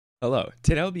Hello,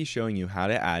 today I'll be showing you how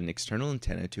to add an external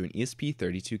antenna to an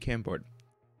ESP32-CAM board.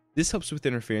 This helps with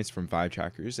interference from vibe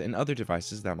trackers and other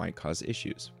devices that might cause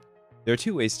issues. There are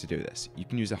two ways to do this. You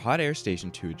can use a hot air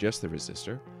station to adjust the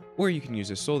resistor, or you can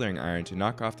use a soldering iron to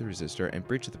knock off the resistor and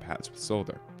bridge the pads with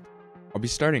solder. I'll be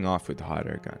starting off with the hot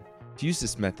air gun. To use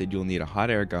this method, you'll need a hot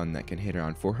air gun that can hit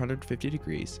around 450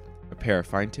 degrees, a pair of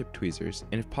fine-tip tweezers,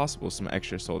 and if possible some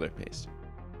extra solder paste.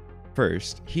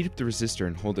 First, heat up the resistor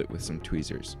and hold it with some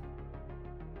tweezers.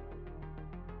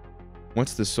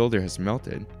 Once the solder has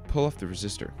melted, pull off the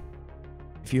resistor.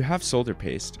 If you have solder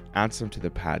paste, add some to the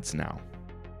pads now.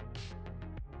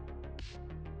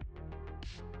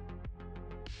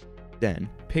 Then,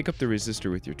 pick up the resistor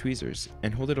with your tweezers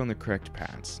and hold it on the correct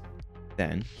pads.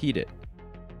 Then, heat it.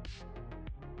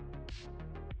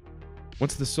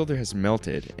 Once the solder has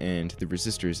melted and the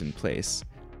resistor is in place,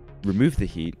 remove the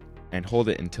heat and hold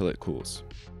it until it cools.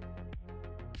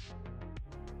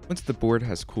 Once the board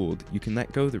has cooled, you can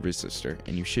let go of the resistor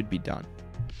and you should be done.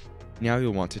 Now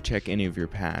you'll want to check any of your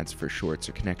pads for shorts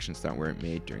or connections that weren't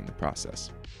made during the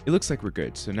process. It looks like we're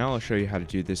good, so now I'll show you how to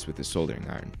do this with a soldering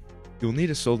iron. You'll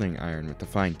need a soldering iron with a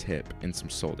fine tip and some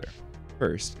solder.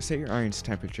 First, set your iron's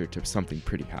temperature to something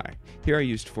pretty high. Here I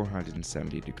used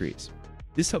 470 degrees.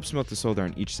 This helps melt the solder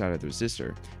on each side of the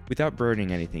resistor without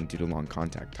burning anything due to long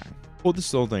contact time. Hold the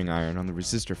soldering iron on the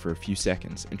resistor for a few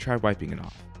seconds and try wiping it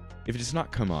off. If it does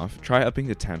not come off, try upping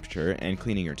the temperature and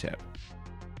cleaning your tip.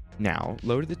 Now,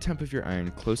 lower the temp of your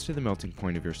iron close to the melting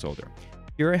point of your solder.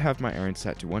 Here I have my iron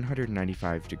set to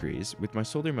 195 degrees with my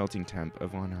solder melting temp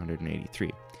of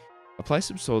 183. Apply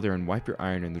some solder and wipe your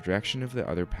iron in the direction of the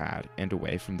other pad and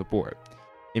away from the board.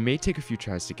 It may take a few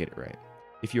tries to get it right.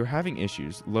 If you are having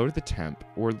issues, lower the temp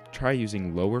or try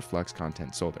using lower flux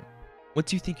content solder.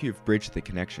 Once you think you have bridged the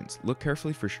connections, look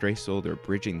carefully for stray solder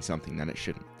bridging something that it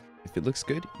shouldn't. If it looks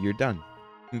good, you're done.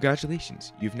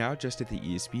 Congratulations, you've now adjusted the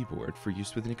ESP board for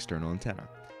use with an external antenna.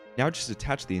 Now just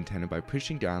attach the antenna by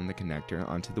pushing down the connector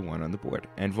onto the one on the board,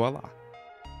 and voila!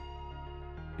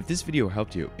 If this video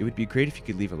helped you, it would be great if you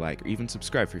could leave a like or even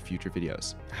subscribe for future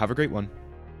videos. Have a great one!